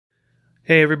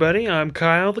Hey everybody, I'm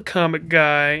Kyle the Comic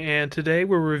Guy, and today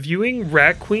we're reviewing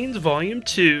Rat Queens Volume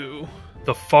 2,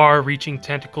 The Far-Reaching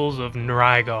Tentacles of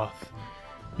Nrygoth.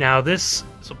 Now this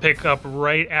will pick up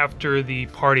right after the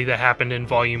party that happened in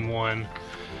Volume 1.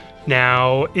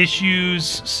 Now,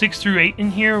 issues 6 through 8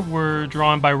 in here were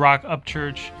drawn by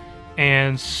Upchurch,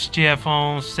 and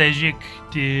Stjepan Sejic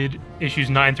did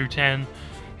issues 9 through 10,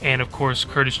 and of course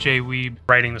Kurtis Wiebe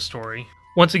writing the story.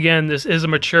 Once again, this is a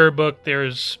mature book.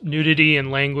 There's nudity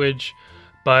and language,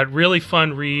 but really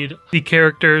fun read. The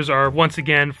characters are once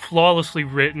again flawlessly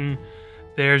written.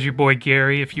 There's your boy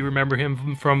Gary, if you remember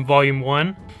him from Volume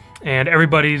 1, and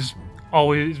everybody's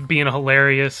always being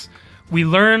hilarious. We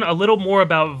learn a little more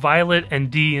about Violet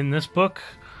and Dee in this book.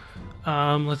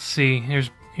 Let's see.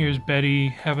 Here's Betty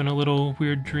having a little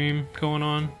weird dream going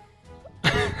on.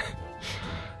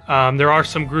 There are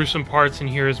some gruesome parts in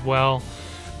here as well,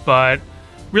 but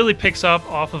really picks up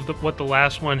off of what the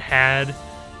last one had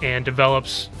and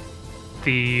develops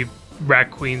the Rat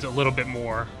Queens a little bit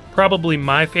more. Probably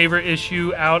my favorite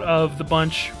issue out of the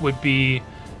bunch would be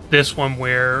this one,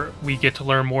 where we get to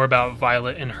learn more about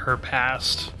Violet and her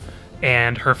past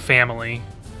and her family,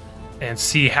 and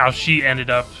see how she ended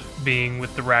up being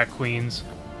with the Rat Queens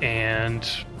and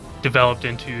developed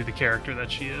into the character that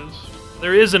she is.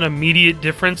 There is an immediate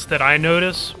difference that I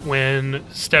notice when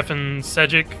Stjepan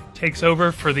Sejic takes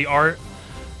over for the art,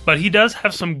 but he does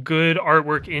have some good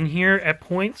artwork in here at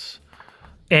points.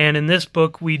 And in this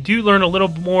book, we do learn a little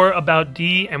more about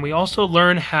Dee, and we also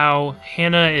learn how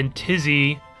Hannah and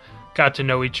Tizzy got to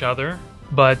know each other,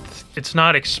 but it's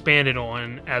not expanded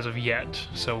on as of yet,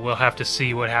 so we'll have to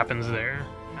see what happens there.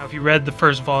 Now, if you read the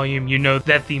first volume, you know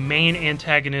that the main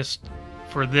antagonist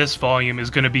for this volume is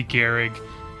going to be Garrig,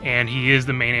 and he is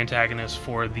the main antagonist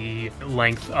for the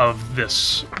length of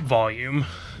this volume.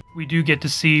 We do get to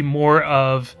see more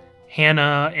of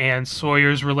Hannah and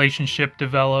Sawyer's relationship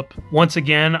develop. Once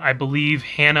again, I believe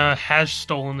Hannah has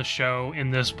stolen the show in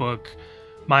this book.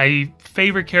 My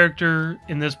favorite character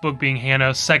in this book being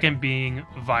Hannah, second being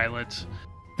Violet.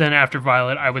 Then after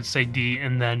Violet, I would say Dee,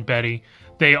 and then Betty.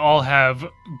 They all have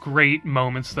great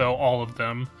moments though, all of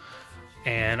them.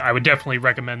 And I would definitely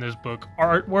recommend this book.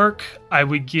 Artwork, I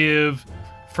would give,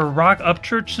 for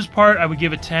Upchurch's part, I would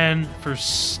give a 10. For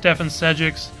Stjepan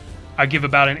Sejic's, I'd give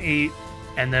about an 8.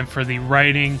 And then for the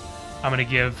writing, I'm going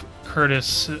to give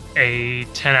Kurtis a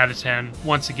 10 out of 10.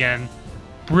 Once again,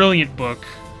 brilliant book.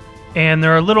 And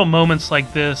there are little moments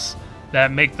like this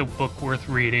that make the book worth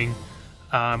reading.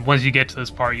 Once you get to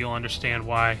this part, you'll understand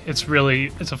why. It's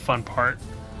a fun part.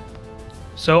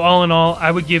 So all in all, I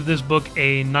would give this book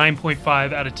a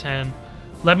 9.5 out of 10.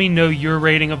 Let me know your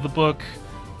rating of the book,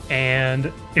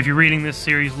 and if you're reading this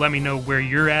series, let me know where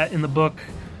you're at in the book.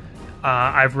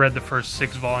 I've read the first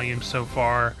 6 volumes so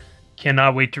far.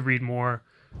 Cannot wait to read more.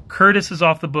 Kurtis is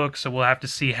off the book, so we'll have to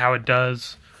see how it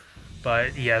does.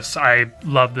 But yes, I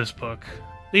love this book.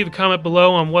 Leave a comment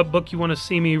below on what book you want to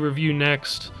see me review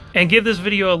next, and give this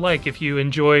video a like if you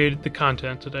enjoyed the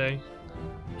content today.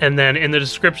 And then in the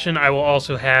description, I will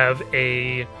also have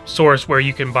a source where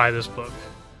you can buy this book,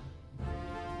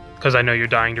 because I know you're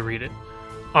dying to read it.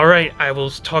 Alright, I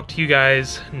will talk to you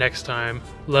guys next time.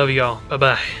 Love y'all.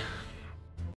 Bye-bye.